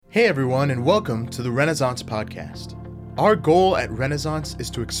Hey everyone, and welcome to the Renaissance Podcast. Our goal at Renaissance is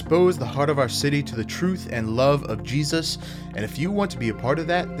to expose the heart of our city to the truth and love of Jesus, and if you want to be a part of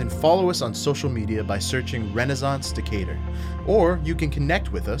that, then follow us on social media by searching Renaissance Decatur, or you can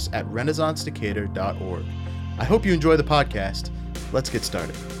connect with us at renaissancedecatur.org. I hope you enjoy the podcast. Let's get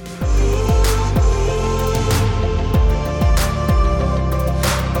started.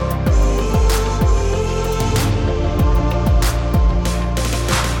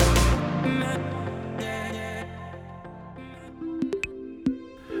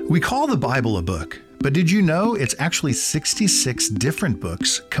 We call the Bible a book, but did you know it's actually 66 different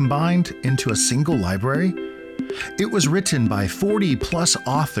books combined into a single library? It was written by 40-plus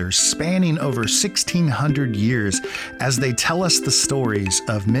authors spanning over 1,600 years as they tell us the stories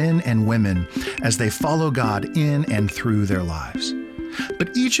of men and women as they follow God in and through their lives.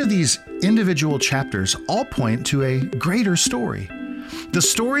 But each of these individual chapters all point to a greater story, the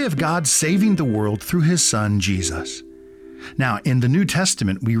story of God saving the world through His Son, Jesus. Now, in the New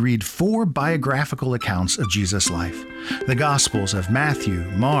Testament, we read 4 biographical accounts of Jesus' life. The Gospels of Matthew,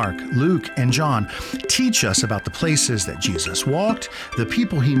 Mark, Luke, and John teach us about the places that Jesus walked, the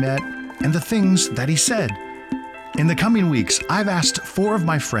people He met, and the things that He said. In the coming weeks, I've asked 4 of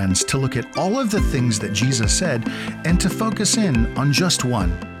my friends to look at all of the things that Jesus said and to focus in on just one.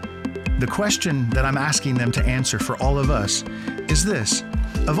 The question that I'm asking them to answer for all of us is this: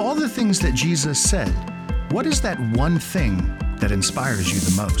 of all the things that Jesus said, what is that one thing that inspires you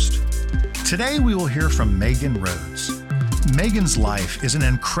the most? Today we will hear from Megan Rhodes. Megan's life is an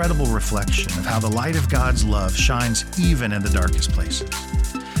incredible reflection of how the light of God's love shines even in the darkest places.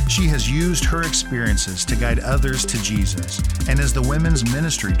 She has used her experiences to guide others to Jesus, and as the women's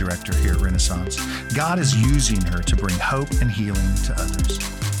ministry director here at Renaissance, God is using her to bring hope and healing to others.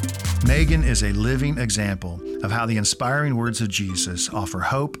 Megan is a living example of how the inspiring words of Jesus offer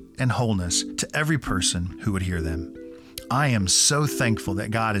hope and wholeness to every person who would hear them. I am so thankful that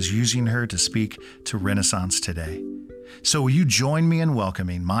God is using her to speak to Renaissance today. So will you join me in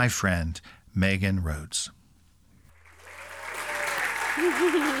welcoming my friend, Megan Rhodes?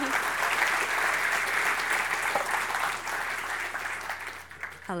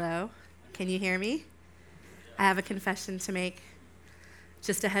 Hello, can you hear me? I have a confession to make.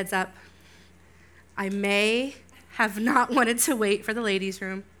 Just a heads up, I may have not wanted to wait for the ladies'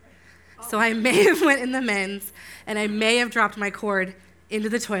 room, so I may have went in the men's, and I may have dropped my cord into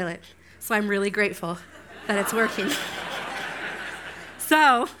the toilet, so I'm really grateful that it's working.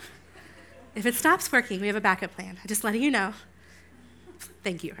 So, if it stops working, we have a backup plan. I'm just letting you know.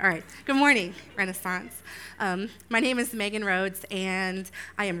 Thank you. All right. Good morning, Renaissance. My name is Megan Rhodes, and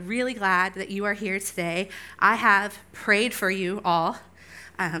I am really glad that you are here today. I have prayed for you all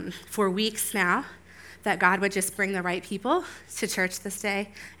for weeks now, that God would just bring the right people to church this day.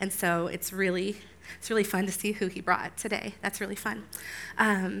 And so it's really fun to see who He brought today. That's really fun.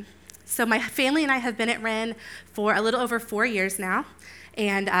 So my family and I have been at Ren for a little over 4 years now.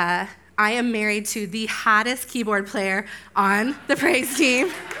 And I am married to the hottest keyboard player on the praise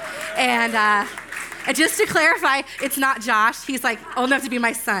team. And just to clarify, it's not Josh. He's like old enough to be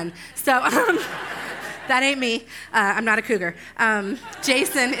my son. So that ain't me. I'm not a cougar.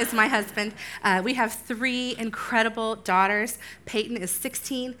 Jason is my husband. We have 3 incredible daughters. Peyton is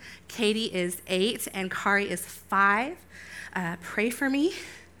 16, Katie is 8, and Kari is 5. Pray for me.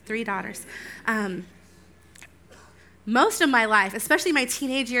 3 daughters. Most of my life, especially my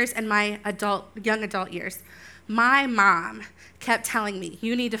teenage years and my young adult years, my mom kept telling me,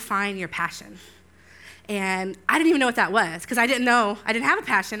 you need to find your passion. And I didn't even know what that was, because I didn't have a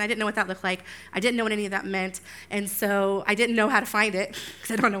passion. I didn't know what that looked like. I didn't know what any of that meant. And so I didn't know how to find it,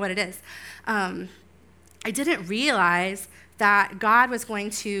 because I don't know what it is. I didn't realize that God was going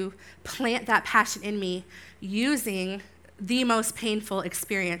to plant that passion in me using the most painful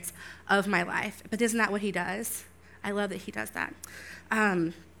experience of my life. But isn't that what He does? I love that He does that.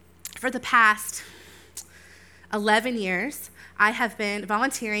 For the past 11 years, I have been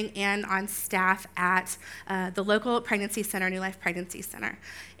volunteering and on staff at the local pregnancy center, New Life Pregnancy Center.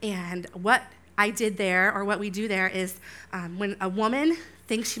 And what I did there, or what we do there, is when a woman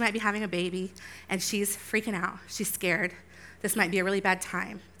thinks she might be having a baby and she's freaking out, she's scared, this might be a really bad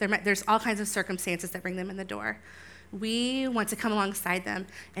time. There's all kinds of circumstances that bring them in the door. We want to come alongside them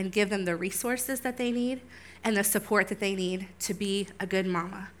and give them the resources that they need and the support that they need to be a good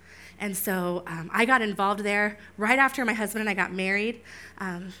mama. And so I got involved there right after my husband and I got married,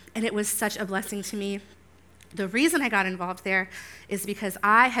 and it was such a blessing to me. The reason I got involved there is because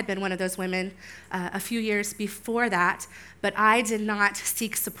I had been one of those women a few years before that, but I did not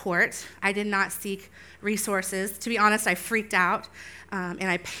seek support. I did not seek resources. To be honest, I freaked out and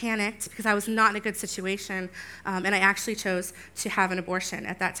I panicked because I was not in a good situation, and I actually chose to have an abortion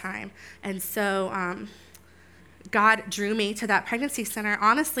at that time. And so God drew me to that pregnancy center.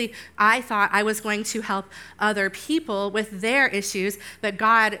 Honestly, I thought I was going to help other people with their issues, but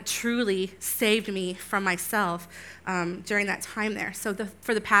God truly saved me from myself during that time there. So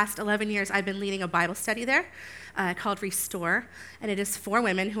for the past 11 years, I've been leading a Bible study there called Restore, and it is for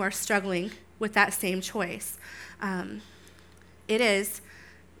women who are struggling with that same choice. It is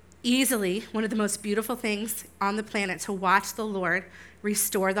easily one of the most beautiful things on the planet to watch the Lord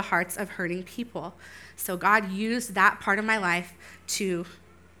restore the hearts of hurting people. So God used that part of my life to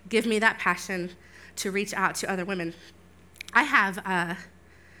give me that passion to reach out to other women. I have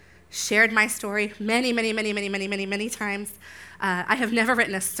shared my story many times. I have never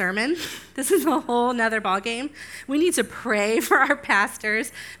written a sermon. This is a whole nother ballgame. We need to pray for our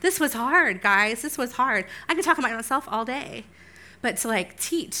pastors. This was hard, guys. This was hard. I can talk about myself all day, but to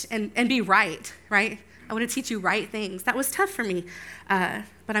teach and be right? I want to teach you right things. That was tough for me,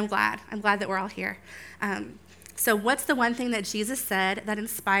 but I'm glad. I'm glad that we're all here. So what's the one thing that Jesus said that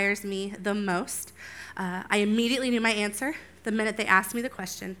inspires me the most? I immediately knew my answer the minute they asked me the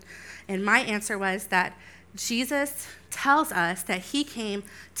question. And my answer was that Jesus tells us that he came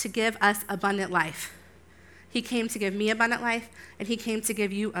to give us abundant life. He came to give me abundant life, and he came to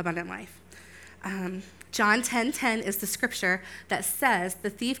give you abundant life. John 10:10 is the scripture that says, the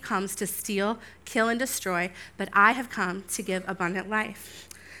thief comes to steal, kill, and destroy, but I have come to give abundant life.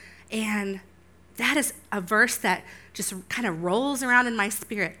 And that is a verse that just kind of rolls around in my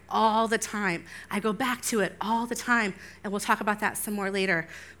spirit all the time. I go back to it all the time, and we'll talk about that some more later.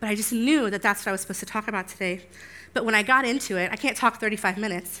 But I just knew that that's what I was supposed to talk about today. But when I got into it, I can't talk 35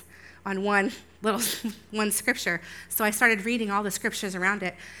 minutes on one scripture. So I started reading all the scriptures around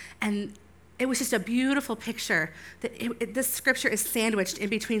it, and it was just a beautiful picture. This scripture is sandwiched in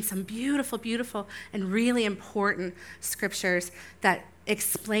between some beautiful, and really important scriptures that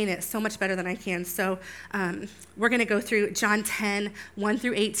explain it so much better than I can. So we're going to go through John 10, 1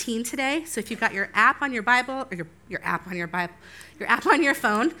 through 18 today. So if you've got your app on your Bible, or your app on your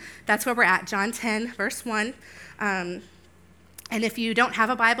phone, that's where we're at, John 10, verse 1. And if you don't have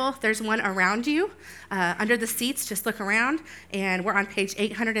a Bible, there's one around you. Under the seats, just look around, and we're on page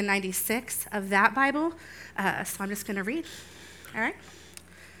 896 of that Bible. So I'm just going to read. All right?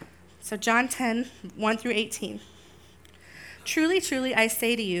 So John 10, 1 through 18. Truly, truly, I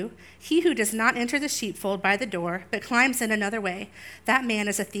say to you, he who does not enter the sheepfold by the door, but climbs in another way, that man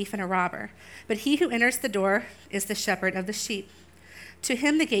is a thief and a robber. But he who enters the door is the shepherd of the sheep. To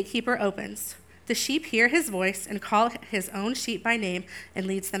him the gatekeeper opens. The sheep hear his voice and call his own sheep by name and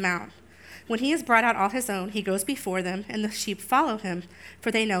leads them out. When he has brought out all his own, he goes before them, and the sheep follow him,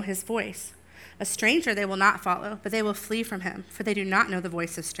 for they know his voice. A stranger they will not follow, but they will flee from him, for they do not know the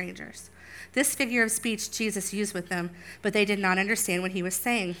voice of strangers. This figure of speech Jesus used with them, but they did not understand what he was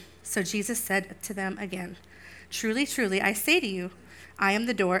saying. So Jesus said to them again, Truly, truly, I say to you, I am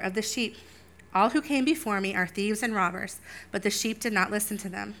the door of the sheep. All who came before me are thieves and robbers, but the sheep did not listen to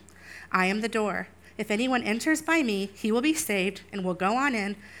them. I am the door. If anyone enters by me, he will be saved and will go on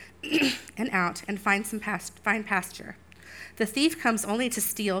in and out and find pasture. The thief comes only to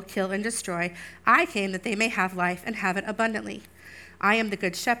steal, kill, and destroy. I came that they may have life and have it abundantly. I am the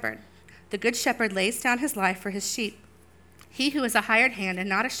good shepherd. The good shepherd lays down his life for his sheep. He who is a hired hand and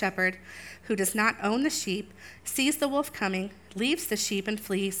not a shepherd, who does not own the sheep, sees the wolf coming, leaves the sheep and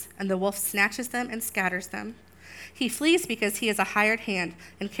flees, and the wolf snatches them and scatters them. He flees because he is a hired hand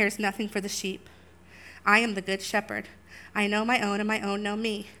and cares nothing for the sheep. I am the good shepherd. I know my own, and my own know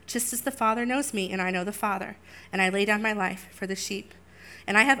me, just as the Father knows me, and I know the Father, and I lay down my life for the sheep.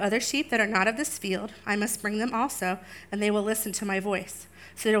 And I have other sheep that are not of this field. I must bring them also, and they will listen to my voice.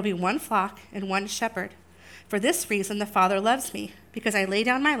 So there will be one flock and one shepherd. For this reason the Father loves me, because I lay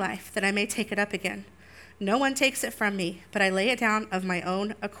down my life that I may take it up again. No one takes it from me, but I lay it down of my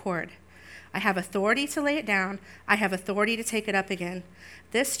own accord. I have authority to lay it down. I have authority to take it up again.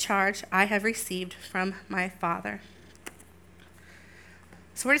 This charge I have received from my Father.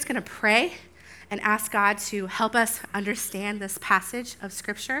 So we're just going to pray and ask God to help us understand this passage of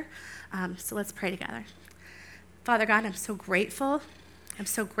Scripture. So let's pray together. Father God, I'm so grateful. I'm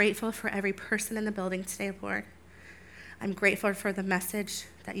so grateful for every person in the building today, Lord. I'm grateful for the message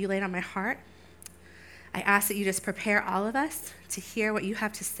that you laid on my heart. I ask that you just prepare all of us to hear what you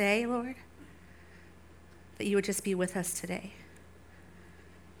have to say, Lord, that you would just be with us today.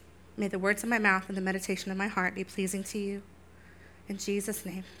 May the words of my mouth and the meditation of my heart be pleasing to you. In Jesus'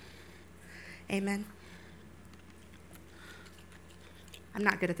 name, amen. I'm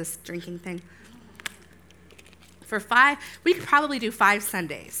not good at this drinking thing. We could probably do 5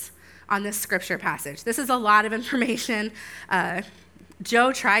 Sundays on this scripture passage. This is a lot of information.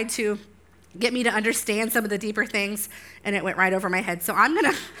 Joe tried to get me to understand some of the deeper things, and it went right over my head. So I'm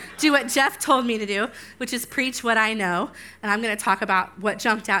going to do what Jeff told me to do, which is preach what I know, and I'm going to talk about what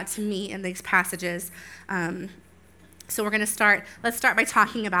jumped out to me in these passages. So we're going to start. Let's start by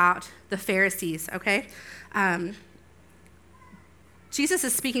talking about the Pharisees, okay? Jesus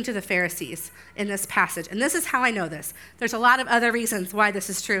is speaking to the Pharisees in this passage, and this is how I know this. There's a lot of other reasons why this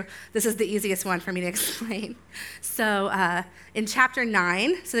is true. This is the easiest one for me to explain. So in chapter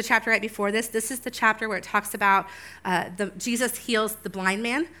 9, so the chapter right before this is the chapter where it talks about Jesus heals the blind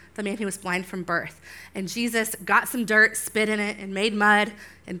man, the man who was blind from birth. And Jesus got some dirt, spit in it, and made mud,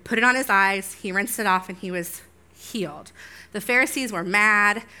 and put it on his eyes. He rinsed it off, and he was healed. The Pharisees were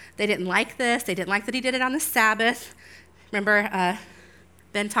mad. They didn't like this. They didn't like that he did it on the Sabbath. Remember,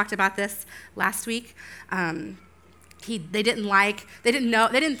 Ben talked about this last week. They didn't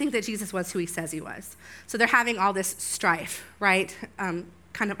think that Jesus was who he says he was. So they're having all this strife, right?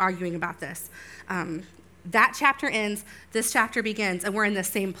 Kind of arguing about this. That chapter ends, this chapter begins, and we're in the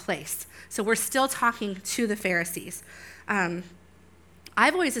same place. So we're still talking to the Pharisees. I've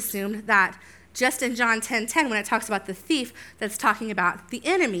always assumed that just in John 10:10, when it talks about the thief, that's talking about the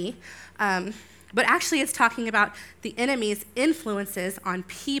enemy. But actually, it's talking about the enemy's influences on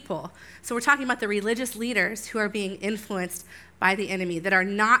people. So we're talking about the religious leaders who are being influenced by the enemy that are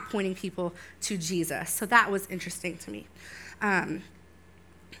not pointing people to Jesus. So that was interesting to me.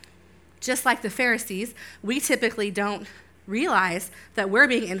 Just like the Pharisees, we typically don't realize that we're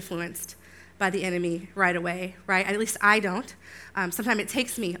being influenced by the enemy right away, right? At least I don't. Sometimes it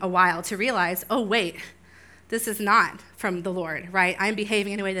takes me a while to realize, oh, wait, this is not from the Lord, right? I'm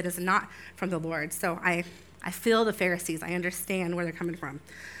behaving in a way that is not from the Lord. So I feel the Pharisees. I understand where they're coming from.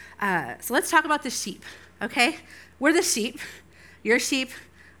 So let's talk about the sheep, okay? We're the sheep. You're a sheep.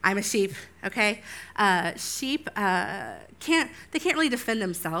 I'm a sheep, okay? Sheep can't really defend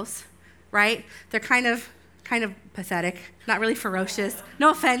themselves, right? They're kind of pathetic, not really ferocious. No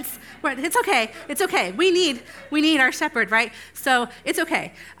offense, but it's okay. It's okay. We need our shepherd, right? So it's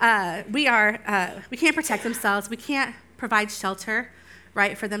okay. We can't protect themselves. We can't provide shelter,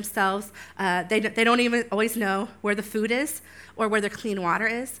 right, for themselves. They don't even always know where the food is or where the clean water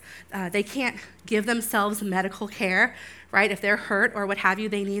is. They can't give themselves medical care, right? If they're hurt or what have you,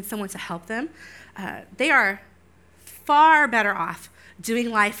 they need someone to help them. They are far better off doing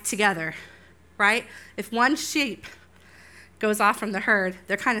life together, right? If one sheep goes off from the herd,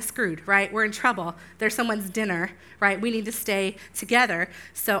 they're kind of screwed, right? We're in trouble. There's someone's dinner, right? We need to stay together.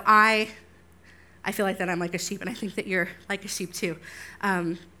 So I feel like that I'm like a sheep, and I think that you're like a sheep too.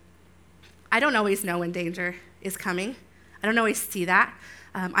 I don't always know when danger is coming. I don't always see that.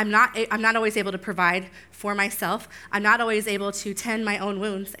 I'm not always able to provide for myself. I'm not always able to tend my own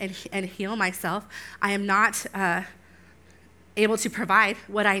wounds and heal myself. I am not able to provide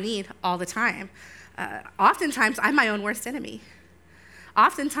what I need all the time. Oftentimes, I'm my own worst enemy.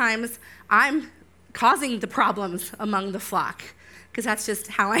 Oftentimes, I'm causing the problems among the flock, because that's just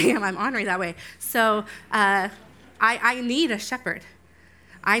how I am. I'm ornery that way. So I need a shepherd.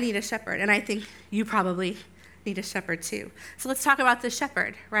 I need a shepherd, and I think you probably need a shepherd too. So let's talk about the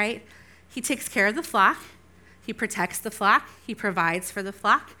shepherd, right? He takes care of the flock. He protects the flock. He provides for the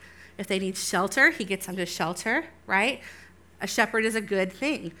flock. If they need shelter, he gets them to shelter, right? A shepherd is a good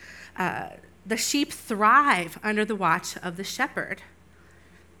thing. The sheep thrive under the watch of the shepherd.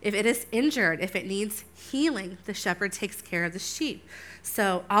 If it is injured, if it needs healing, the shepherd takes care of the sheep.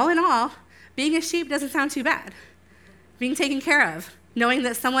 So all in all, being a sheep doesn't sound too bad. Being taken care of, knowing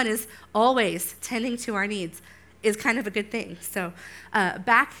that someone is always tending to our needs, is kind of a good thing. So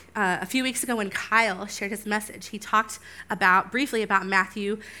back a few weeks ago when Kyle shared his message, he talked briefly about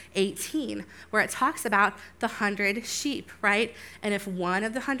Matthew 18, where it talks about the 100 sheep, right? And if one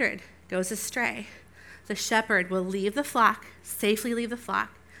of the 100 goes astray, the shepherd will safely leave the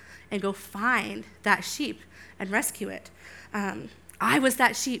flock, and go find that sheep and rescue it. I was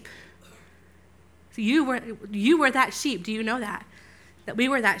that sheep. You were that sheep. Do you know that? That we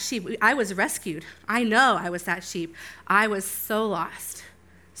were that sheep. I was rescued. I know I was that sheep. I was so lost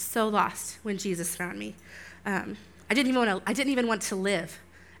when Jesus found me. I didn't even want to live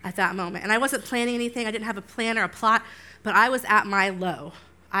at that moment. And I wasn't planning anything. I didn't have a plan or a plot, but I was at my low.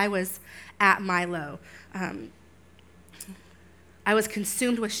 I was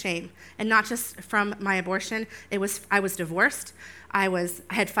consumed with shame, and not just from my abortion. I was divorced. I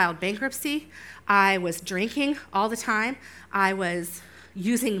had filed bankruptcy. I was drinking all the time. I was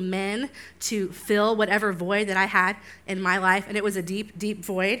using men to fill whatever void that I had in my life, and it was a deep, deep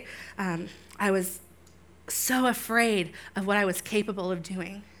void. I was so afraid of what I was capable of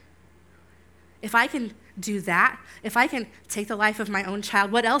doing. If I can do that, if I can take the life of my own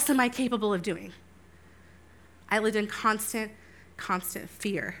child, what else am I capable of doing? I lived in constant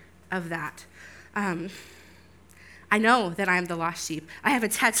fear of that. I know that I'm the lost sheep. I have a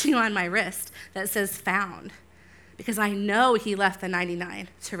tattoo on my wrist that says found, because I know he left the 99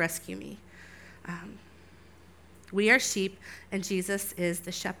 to rescue me. We are sheep, and Jesus is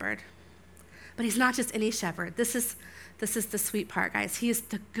the shepherd. But he's not just any shepherd. This is the sweet part, guys. He is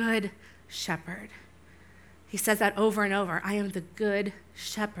the good shepherd. He says that over and over. I am the good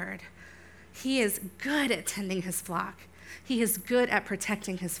shepherd. He is good at tending his flock. He is good at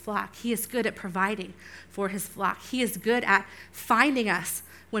protecting his flock. He is good at providing for his flock. He is good at finding us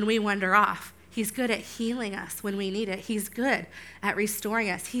when we wander off. He's good at healing us when we need it. He's good at restoring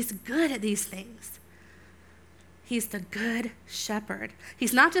us. He's good at these things. He's the good shepherd.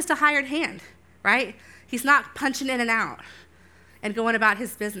 He's not just a hired hand, right? He's not punching in and out and going about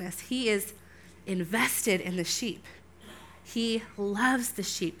his business. He is invested in the sheep. He loves the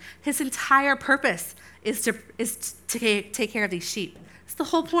sheep. His entire purpose is to take care of these sheep. It's the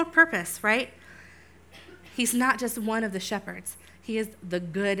whole purpose, right? He's not just one of the shepherds. He is the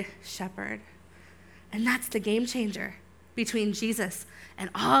good shepherd. And that's the game changer between Jesus and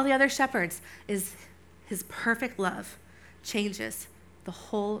all the other shepherds, is his perfect love changes the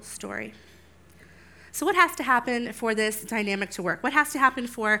whole story. So what has to happen for this dynamic to work? What has to happen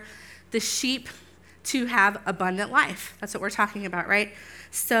for the sheep to have abundant life? That's what we're talking about, right?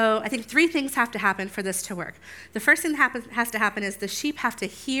 So I think 3 things have to happen for this to work. The first thing that has to happen is the sheep have to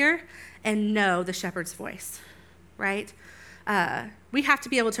hear and know the shepherd's voice, right? We have to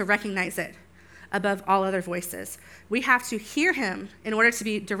be able to recognize it above all other voices. We have to hear him in order to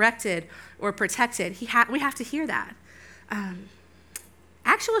be directed or protected. We have to hear that.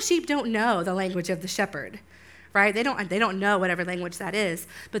 Actual sheep don't know the language of the shepherd, right? They don't know whatever language that is,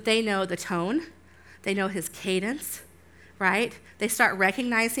 but they know the tone. They know his cadence, right? They start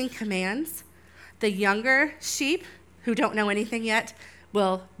recognizing commands. The younger sheep, who don't know anything yet,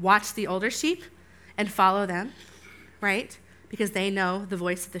 will watch the older sheep and follow them, right? Because they know the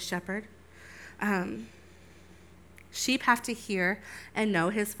voice of the shepherd. Sheep have to hear and know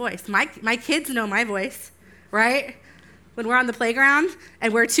his voice. My kids know my voice, right? When we're on the playground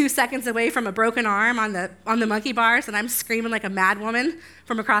and we're 2 seconds away from a broken arm on the monkey bars and I'm screaming like a mad woman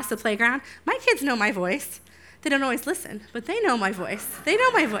from across the playground, my kids know my voice. They don't always listen, but they know my voice. They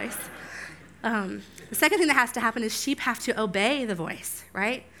know my voice. The second thing that has to happen is sheep have to obey the voice,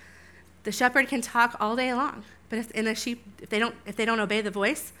 right? The shepherd can talk all day long, but if they don't obey the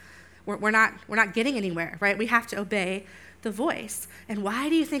voice, we're not getting anywhere, right? We have to obey the voice. And why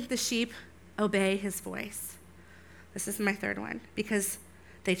do you think the sheep obey his voice? This is my third one. Because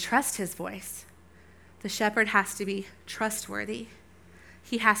they trust his voice. The shepherd has to be trustworthy.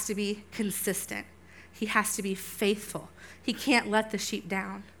 He has to be consistent. He has to be faithful. He can't let the sheep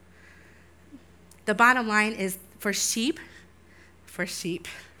down. The bottom line is for sheep,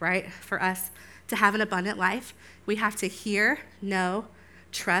 right? For us to have an abundant life, we have to hear, know,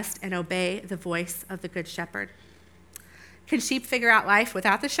 trust, and obey the voice of the good shepherd. Can sheep figure out life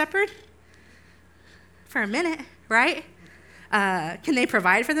without the shepherd? For a minute, right? Can they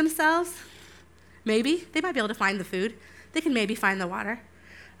provide for themselves? Maybe. They might be able to find the food. They can maybe find the water.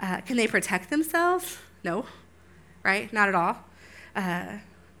 Can they protect themselves? No, right? Not at all.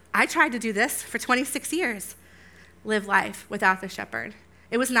 I tried to do this for 26 years, live life without the shepherd.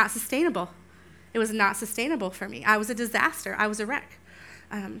 It was not sustainable. It was not sustainable for me. I was a disaster. I was a wreck.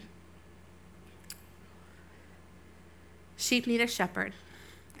 Sheep need a shepherd,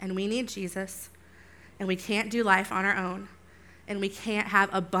 and we need Jesus, and we can't do life on our own, and we can't have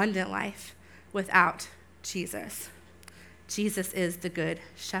abundant life without Jesus. Jesus is the good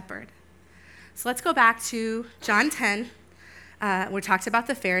shepherd. So let's go back to John 10. We talked about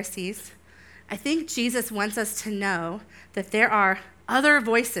the Pharisees. I think Jesus wants us to know that there are other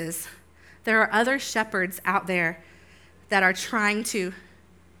voices, there are other shepherds out there that are trying to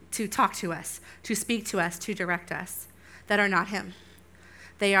talk to us, to speak to us, to direct us, that are not him.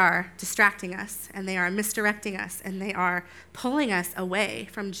 They are distracting us, and they are misdirecting us, and they are pulling us away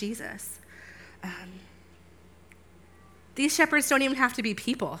from Jesus. These shepherds don't even have to be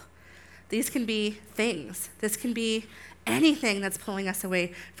people. These can be things. This can be anything that's pulling us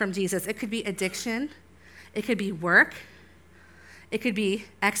away from Jesus. It could be addiction. It could be work. It could be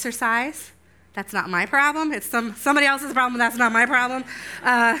exercise, That's not my problem. It's somebody else's problem. That's not my problem.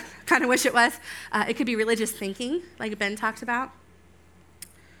 Kind of wish it was. It could be religious thinking, like Ben talked about.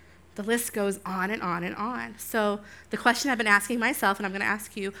 The list goes on and on and on. So the question I've been asking myself, and I'm going to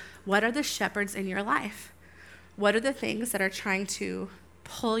ask you, what are the shepherds in your life? What are the things that are trying to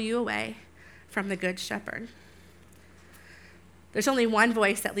pull you away from the good shepherd? There's only one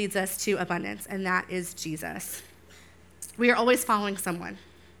voice that leads us to abundance, and that is Jesus. We are always following someone.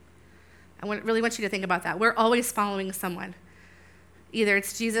 I really want you to think about that. We're always following someone. Either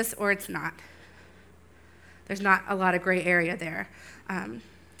it's Jesus or it's not. There's not a lot of gray area there.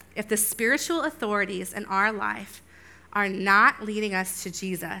 If the spiritual authorities in our life are not leading us to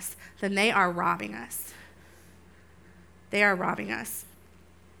Jesus, then they are robbing us. They are robbing us.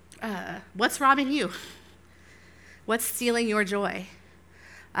 What's robbing you? What's stealing your joy?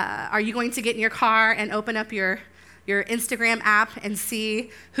 Are you going to get in your car and open up your Instagram app and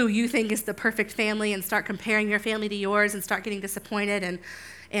see who you think is the perfect family and start comparing your family to yours and start getting disappointed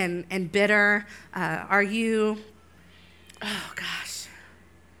and bitter? Are you, oh gosh.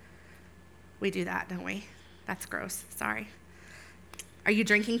 We do that, don't we? That's gross, sorry. Are you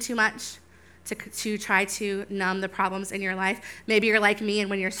drinking too much to try to numb the problems in your life? Maybe you're like me, and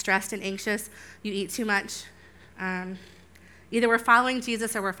when you're stressed and anxious, you eat too much. Either we're following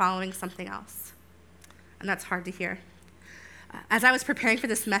Jesus or we're following something else. And that's hard to hear. As I was preparing for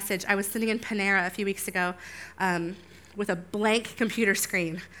this message, I was sitting in Panera a few weeks ago with a blank computer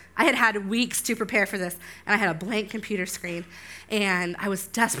screen. I had had weeks to prepare for this, and I had a blank computer screen. And I was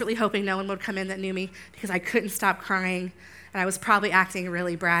desperately hoping no one would come in that knew me because I couldn't stop crying, and I was probably acting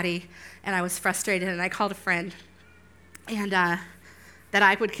really bratty, and I was frustrated, and I called a friend and that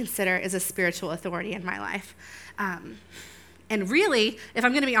I would consider as a spiritual authority in my life. And really, if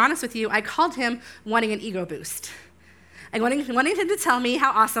I'm going to be honest with you, I called him wanting an ego boost. I wanted him to tell me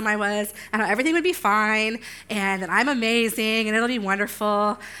how awesome I was and how everything would be fine and that I'm amazing and it'll be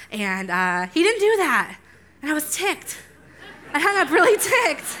wonderful. And he didn't do that. And I was ticked. I hung up really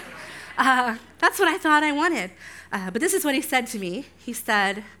ticked. That's what I thought I wanted. But this is what he said to me. He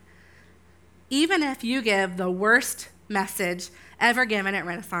said, even if you give the worst message ever given at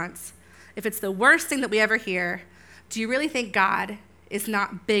Renaissance, if it's the worst thing that we ever hear, do you really think God is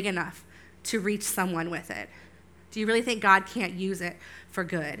not big enough to reach someone with it? Do you really think God can't use it for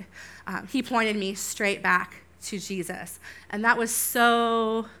good? He pointed me straight back to Jesus. And that was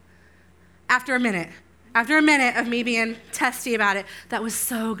so, after a minute of me being testy about it, that was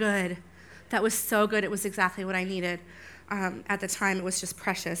so good. That was so good. It was exactly what I needed. At the time, it was just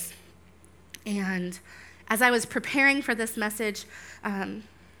precious. And as I was preparing for this message,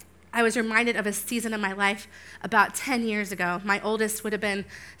 I was reminded of a season of my life about 10 years ago. My oldest would have been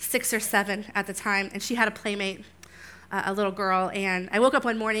 6 or 7 at the time, and she had a playmate, a little girl. And I woke up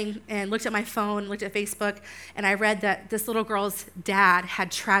one morning and looked at my phone, looked at Facebook, and I read that this little girl's dad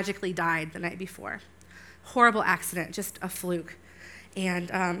had tragically died the night before. Horrible accident, just a fluke.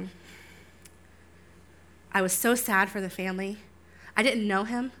 And I was so sad for the family. I didn't know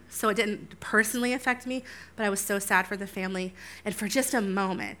him, so it didn't personally affect me, but I was so sad for the family. And for just a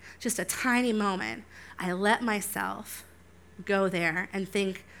moment, just a tiny moment, I let myself go there and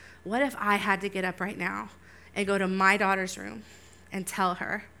think, what if I had to get up right now and go to my daughter's room and tell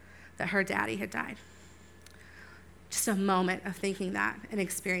her that her daddy had died? Just a moment of thinking that and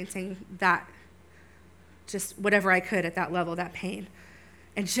experiencing that, just whatever I could at that level, that pain.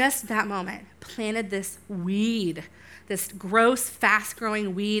 And just that moment planted this weed, this gross,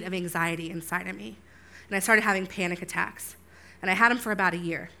 fast-growing weed of anxiety inside of me. And I started having panic attacks. And I had them for about a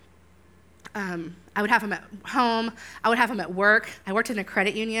year. I would have them at home. I would have them at work. I worked in a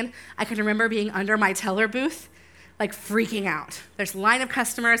credit union. I can remember being under my teller booth, like freaking out. There's a line of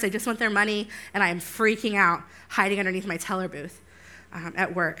customers. They just want their money, and I am freaking out, hiding underneath my teller booth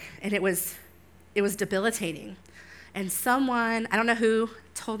at work. And it was debilitating. And someone, I don't know who,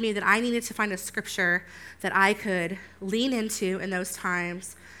 told me that I needed to find a scripture that I could lean into in those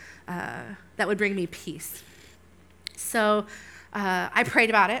times that would bring me peace. So I prayed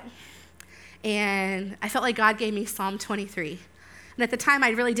about it, and I felt like God gave me Psalm 23. And at the time, I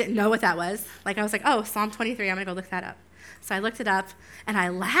really didn't know what that was. Like, I was like, oh, Psalm 23, I'm going to go look that up. So I looked it up, and I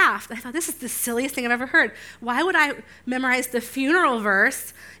laughed. I thought, this is the silliest thing I've ever heard. Why would I memorize the funeral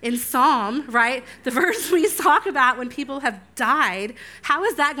verse in Psalm, right? The verse we talk about when people have died. How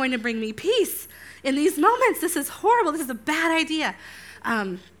is that going to bring me peace in these moments? This is horrible. This is a bad idea.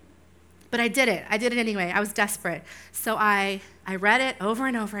 But I did it. I did it anyway. I was desperate. So I read it over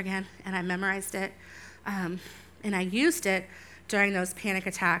and over again, and I memorized it. And I used it during those panic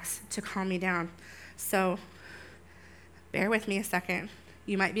attacks to calm me down. So bear with me a second.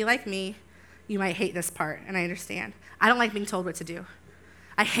 You might be like me. you might hate this part, and I understand. I don't like being told what to do.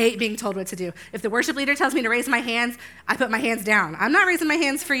 I hate being told what to do. If the worship leader tells me to raise my hands, I put my hands down. I'm not raising my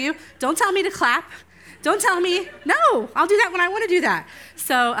hands for you. Don't tell me to clap. Don't tell me, no, I'll do that when I want to do that.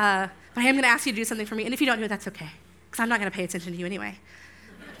 So, but I am going to ask you to do something for me, and if you don't do it, that's okay, because I'm not going to pay attention to you anyway.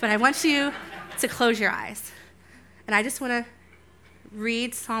 But I want you to close your eyes, and I just want to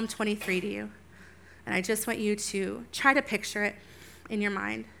read Psalm 23 to you, and I just want you to try to picture it in your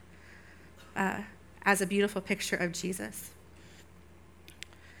mind as a beautiful picture of Jesus.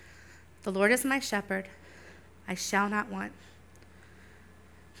 The Lord is my shepherd, I shall not want.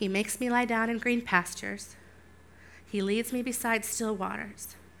 He makes me lie down in green pastures. He leads me beside still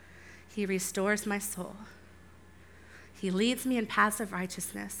waters. He restores my soul. He leads me in paths of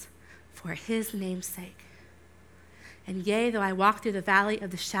righteousness for his name's sake. And yea, though I walk through the valley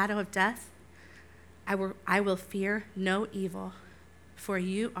of the shadow of death, I will fear no evil, for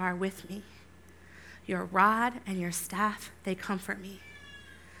you are with me. Your rod and your staff, they comfort me.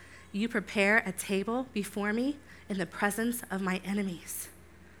 You prepare a table before me in the presence of my enemies.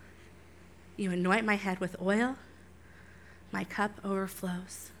 You anoint my head with oil, my cup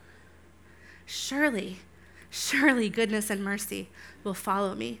overflows. Surely, surely goodness and mercy will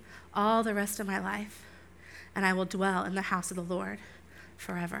follow me all the rest of my life, and I will dwell in the house of the Lord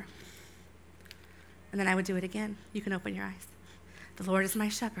forever. And then I would do it again. You can open your eyes. The Lord is my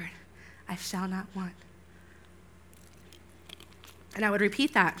shepherd, I shall not want. And I would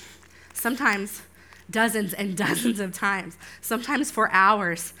repeat that, sometimes dozens and dozens of times, sometimes for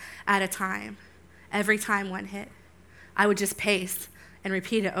hours at a time. Every time one hit, I would just pace and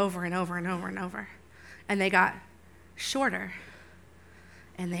repeat it over and over and over and over. And they got shorter,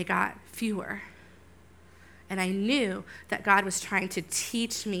 and they got fewer. And I knew that God was trying to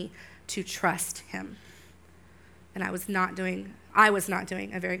teach me to trust him. And I was not doing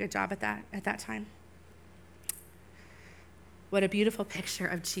a very good job at that time. What a beautiful picture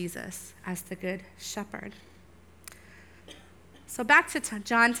of Jesus as the good shepherd. So back to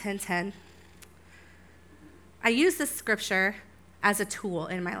John 10:10. I use this scripture as a tool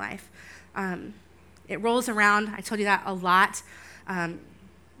in my life. It rolls around. I told you that a lot. I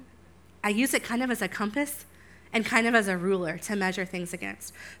use it kind of as a compass and kind of as a ruler to measure things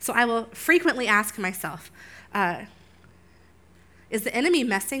against. So I will frequently ask myself, is the enemy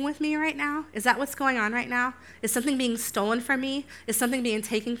messing with me right now? Is that what's going on right now? Is something being stolen from me? Is something being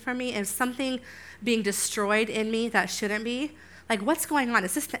taken from me? Is something being destroyed in me that shouldn't be? Like, what's going on?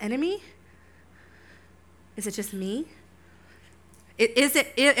 Is this the enemy? Is it just me?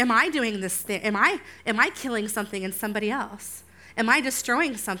 Am I doing this thing? Am I killing something in somebody else? Am I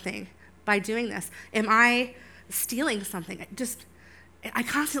destroying something by doing this? Am I stealing something? I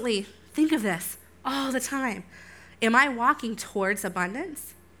constantly think of this all the time. Am I walking towards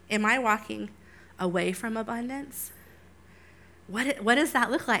abundance? Am I walking away from abundance? What does that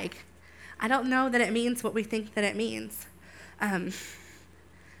look like? I don't know that it means what we think that it means.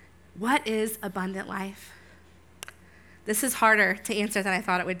 What is abundant life? This is harder to answer than I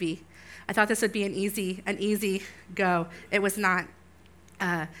thought it would be. I thought this would be an easy go. It was not.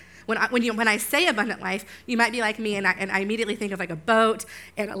 When I say abundant life, you might be like me, and I immediately think of like a boat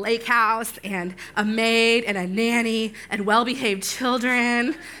and a lake house and a maid and a nanny and well-behaved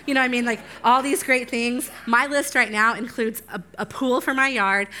children. You know what I mean? Like all these great things. My list right now includes a pool for my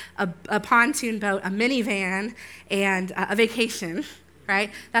yard, a pontoon boat, a minivan, and a vacation.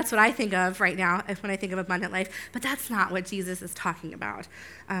 Right? That's what I think of right now when I think of abundant life. But that's not what Jesus is talking about.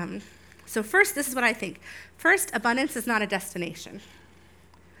 So first, this is what I think. First, abundance is not a destination.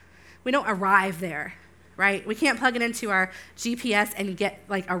 We don't arrive there, right? We can't plug it into our GPS and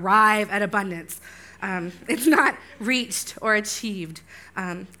arrive at abundance. It's not reached or achieved.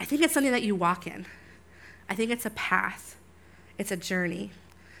 I think it's something that you walk in. I think it's a path. It's a journey.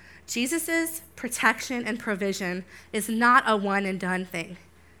 Jesus' protection and provision is not a one and done thing.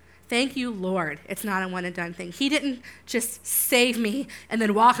 Thank you, Lord, it's not a one and done thing. He didn't just save me and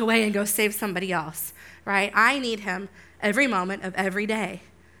then walk away and go save somebody else, right? I need him every moment of every day.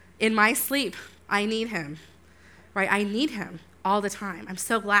 In my sleep, I need him, right? I need him all the time. I'm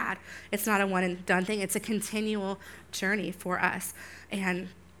so glad it's not a one and done thing. It's a continual journey for us. And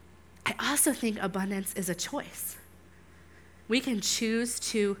I also think abundance is a choice. We can choose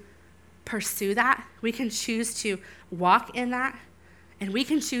to pursue that. We can choose to walk in that, and we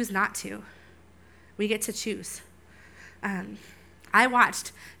can choose not to. We get to choose. I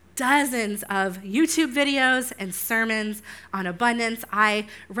watched dozens of YouTube videos and sermons on abundance. I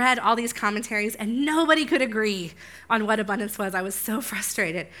read all these commentaries, and nobody could agree on what abundance was. I was so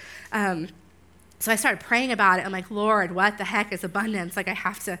frustrated. So I started praying about it. I'm like, Lord, what the heck is abundance? Like, I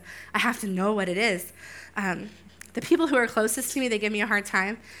have to know what it is. The people who are closest to me, they give me a hard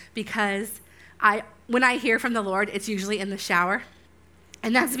time because when I hear from the Lord, it's usually in the shower.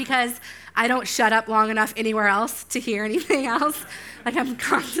 And that's because I don't shut up long enough anywhere else to hear anything else. Like, I'm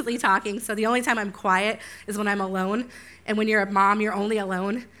constantly talking. So the only time I'm quiet is when I'm alone. And when you're a mom, you're only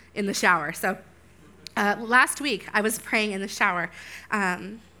alone in the shower. So last week, I was praying in the shower.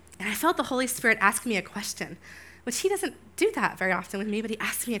 And I felt the Holy Spirit ask me a question, which he doesn't do that very often with me, but he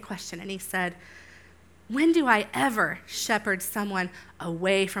asked me a question. And he said, when do I ever shepherd someone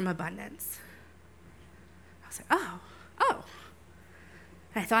away from abundance? I was like, oh.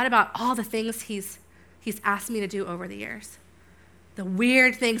 And I thought about all the things he's asked me to do over the years. The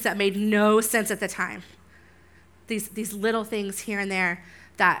weird things that made no sense at the time. These little things here and there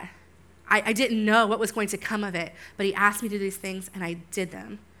that I didn't know what was going to come of it, but he asked me to do these things, and I did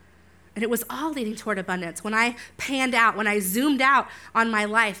them. And it was all leading toward abundance. When I panned out, when I zoomed out on my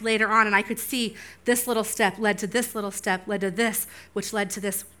life later on, and I could see this little step led to this little step, led to this, which led to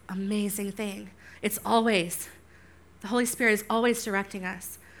this amazing thing. It's always, the Holy Spirit is always directing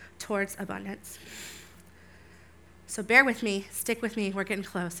us towards abundance. So bear with me, stick with me, we're getting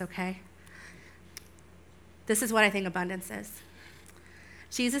close, okay? This is what I think abundance is.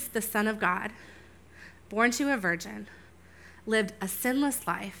 Jesus, the Son of God, born to a virgin, lived a sinless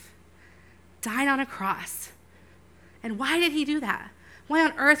life, died on a cross. And why did he do that? Why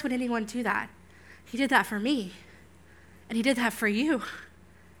on earth would anyone do that? He did that for me, and he did that for you.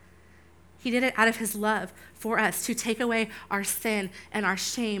 He did it out of his love for us, to take away our sin and our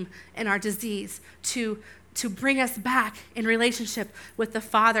shame and our disease, to bring us back in relationship with the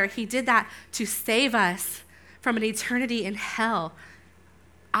Father. He did that to save us from an eternity in hell.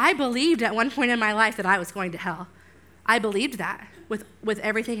 I believed at one point in my life that I was going to hell. I believed that with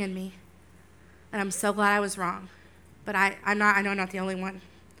everything in me. And I'm so glad I was wrong. But I know I'm not the only one.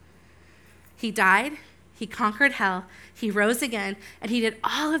 He died, he conquered hell, he rose again, and he did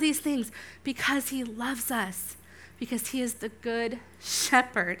all of these things because he loves us, because he is the good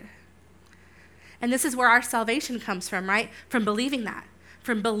shepherd. And this is where our salvation comes from, right? From believing that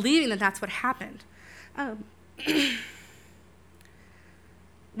that's what happened.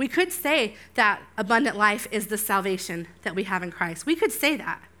 We could say that abundant life is the salvation that we have in Christ. We could say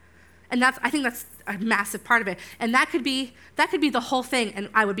that. And I think that's a massive part of it. And that could be the whole thing, and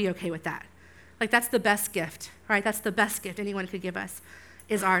I would be okay with that. Like, that's the best gift, right? That's the best gift anyone could give us,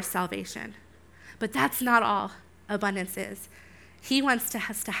 is our salvation. But that's not all abundance is. He wants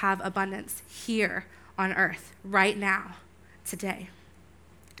us to have abundance here on earth, right now, today.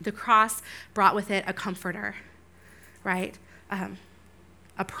 The cross brought with it a comforter, right?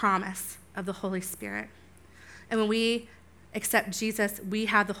 A promise of the Holy Spirit. And when we accept Jesus, we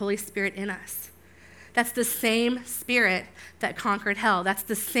have the Holy Spirit in us. That's the same Spirit that conquered hell. That's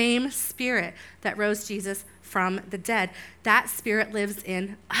the same Spirit that rose Jesus from the dead. That Spirit lives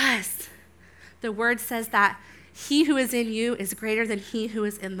in us. The Word says that he who is in you is greater than he who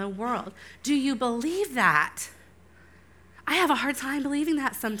is in the world. Do you believe that? I have a hard time believing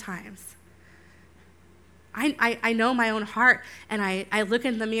that sometimes. I know my own heart, and I look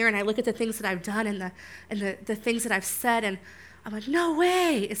in the mirror and I look at the things that I've done and the things that I've said, and I'm like, no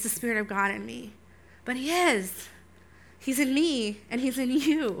way it's the Spirit of God in me. But he is. He's in me, and he's in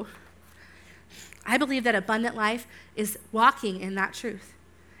you. I believe that abundant life is walking in that truth,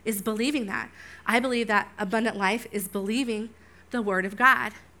 is believing that. I believe that abundant life is believing the Word of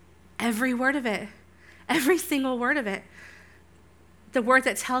God. Every word of it. Every single word of it. The word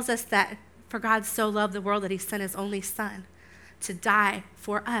that tells us that for God so loved the world that he sent his only Son to die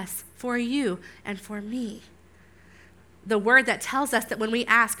for us, for you, and for me. The word that tells us that when we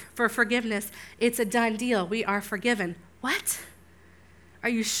ask for forgiveness, it's a done deal. We are forgiven. What? Are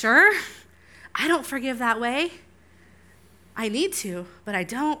you sure? I don't forgive that way. I need to, but I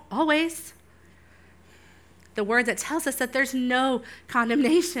don't always. The word that tells us that there's no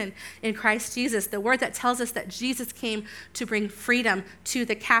condemnation in Christ Jesus. The word that tells us that Jesus came to bring freedom to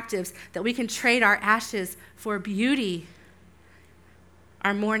the captives, that we can trade our ashes for beauty,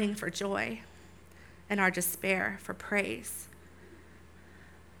 our mourning for joy, and our despair for praise.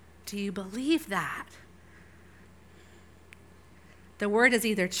 Do you believe that? The word is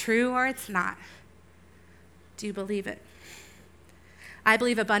either true or it's not. Do you believe it? I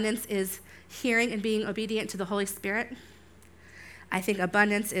believe abundance is hearing and being obedient to the Holy Spirit. I think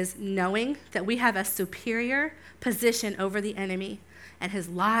abundance is knowing that we have a superior position over the enemy and his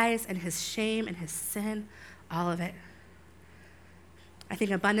lies and his shame and his sin, all of it. I think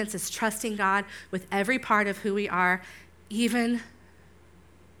abundance is trusting God with every part of who we are, even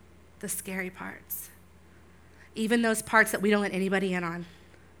the scary parts. Even those parts that we don't let anybody in on.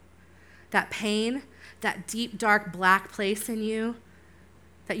 That pain, that deep, dark, black place in you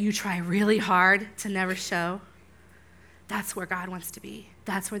that you try really hard to never show. That's where God wants to be.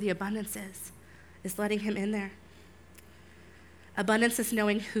 That's where the abundance is letting him in there. Abundance is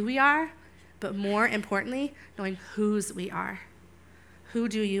knowing who we are, but more importantly, knowing whose we are. Who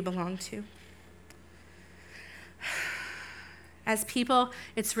do you belong to? As people,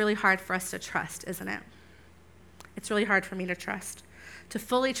 it's really hard for us to trust, isn't it? It's really hard for me to trust. To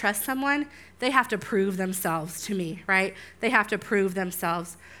fully trust someone, they have to prove themselves to me, right? They have to prove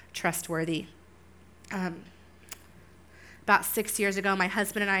themselves trustworthy. About 6 years ago, my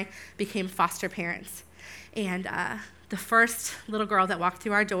husband and I became foster parents. And the first little girl that walked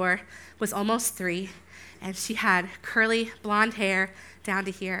through our door was almost 3, and she had curly blonde hair down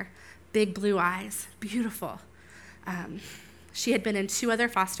to here, big blue eyes, beautiful. She had been in 2 other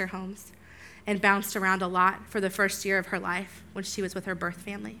foster homes and bounced around a lot for the first year of her life when she was with her birth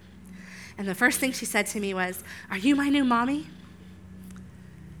family. And the first thing she said to me was, "Are you my new mommy?"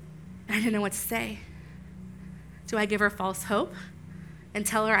 And I didn't know what to say. Do I give her false hope and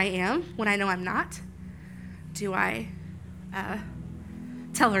tell her I am when I know I'm not? Do I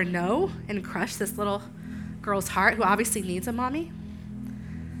tell her no and crush this little girl's heart who obviously needs a mommy?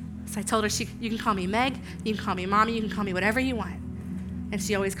 So I told her, you can call me Meg, you can call me mommy, you can call me whatever you want. And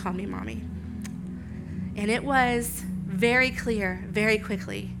she always called me mommy. And it was very clear, very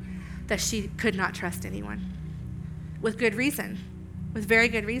quickly, that she could not trust anyone. With good reason, with very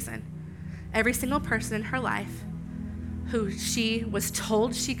good reason. Every single person in her life who she was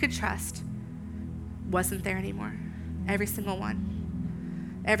told she could trust wasn't there anymore. Every single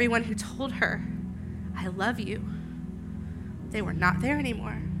one. Everyone who told her, "I love you," they were not there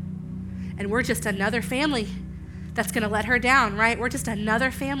anymore. And we're just another family that's going to let her down, right? We're just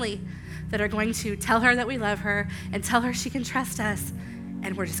another family that are going to tell her that we love her and tell her she can trust us,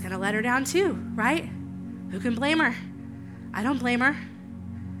 and we're just going to let her down too, right? Who can blame her? I don't blame her.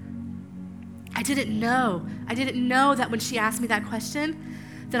 I didn't know that when she asked me that question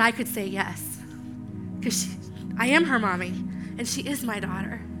that I could say yes, because I am her mommy, and she is my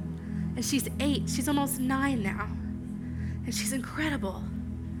daughter, and she's 8, she's almost 9 now, and she's incredible,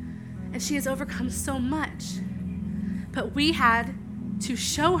 and she has overcome so much. But we had to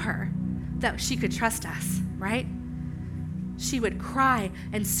show her that she could trust us, right? She would cry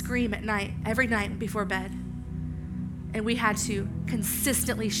and scream at night, every night before bed. And we had to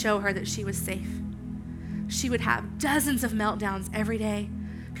consistently show her that she was safe. She would have dozens of meltdowns every day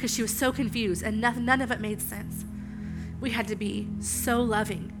because she was so confused and none of it made sense. We had to be so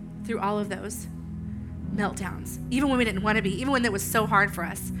loving through all of those meltdowns, even when we didn't want to be, even when it was so hard for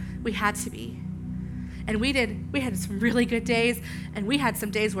us, we had to be. And we had some really good days, and we had some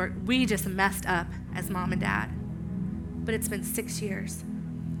days where we just messed up as mom and dad. But it's been 6 years.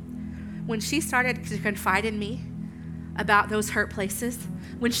 When she started to confide in me about those hurt places,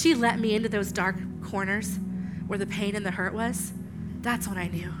 when she let me into those dark corners where the pain and the hurt was, that's when I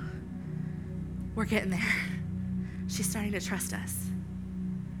knew. We're getting there. She's starting to trust us.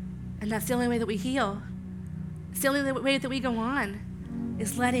 And that's the only way that we heal. It's the only way that we go on,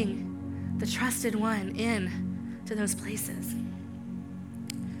 is letting the trusted one in to those places.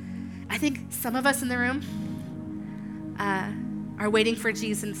 I think some of us in the room are waiting for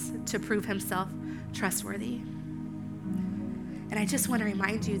Jesus to prove himself trustworthy. And I just want to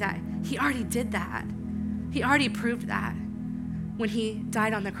remind you that he already did that. He already proved that when he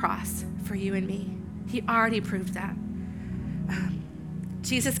died on the cross for you and me. He already proved that.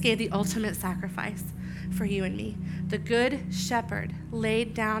 Jesus gave the ultimate sacrifice for you and me. The good shepherd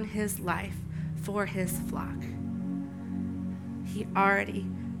laid down his life for his flock. He already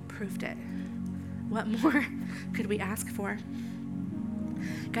proved it. What more could we ask for?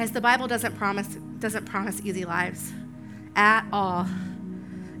 Guys, the Bible doesn't promise easy lives at all.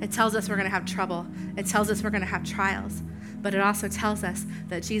 It tells us we're going to have trouble. It tells us we're going to have trials. But it also tells us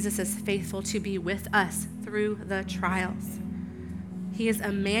that Jesus is faithful to be with us through the trials. He is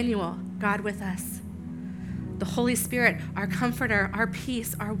Emmanuel, God with us. The Holy Spirit, our comforter, our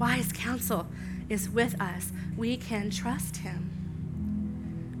peace, our wise counsel, is with us. We can trust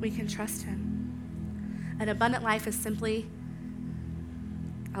him. We can trust him. An abundant life is simply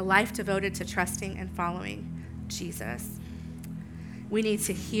a life devoted to trusting and following Jesus. We need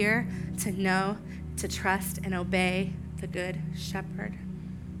to hear, to know, to trust, and obey the Good Shepherd.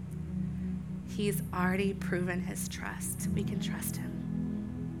 He's already proven his trust. We can trust him.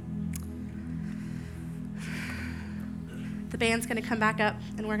 The band's going to come back up,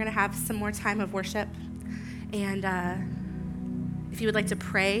 and we're going to have some more time of worship. And If you would like to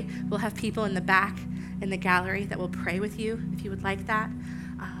pray, we'll have people in the back in the gallery that will pray with you if you would like that.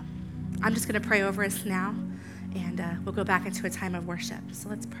 I'm just going to pray over us now, and we'll go back into a time of worship. So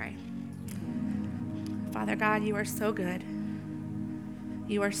let's pray. Father God, you are so good.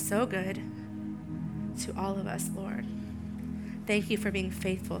 You are so good to all of us, Lord. Thank you for being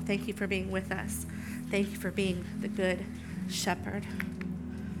faithful. Thank you for being with us. Thank you for being the good shepherd.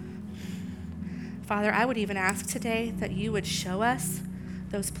 Father, I would even ask today that you would show us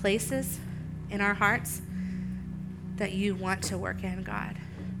those places in our hearts that you want to work in, God.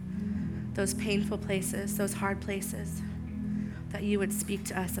 Those painful places, those hard places, that you would speak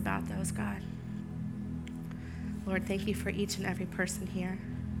to us about those, God. Lord, thank you for each and every person here.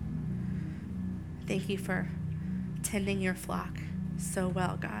 Thank you for tending your flock so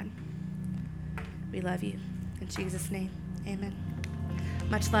well, God. We love you. In Jesus' name, amen.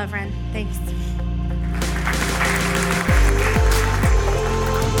 Much love, Ren. Thanks.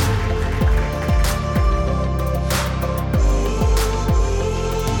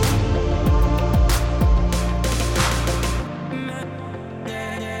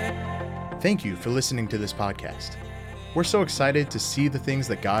 Thank you for listening to this podcast. We're so excited to see the things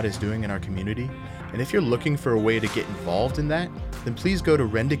that God is doing in our community, and if you're looking for a way to get involved in that, then please go to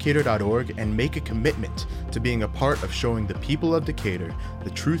rendicator.org and make a commitment to being a part of showing the people of Decatur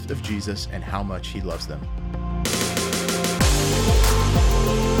the truth of Jesus and how much he loves them.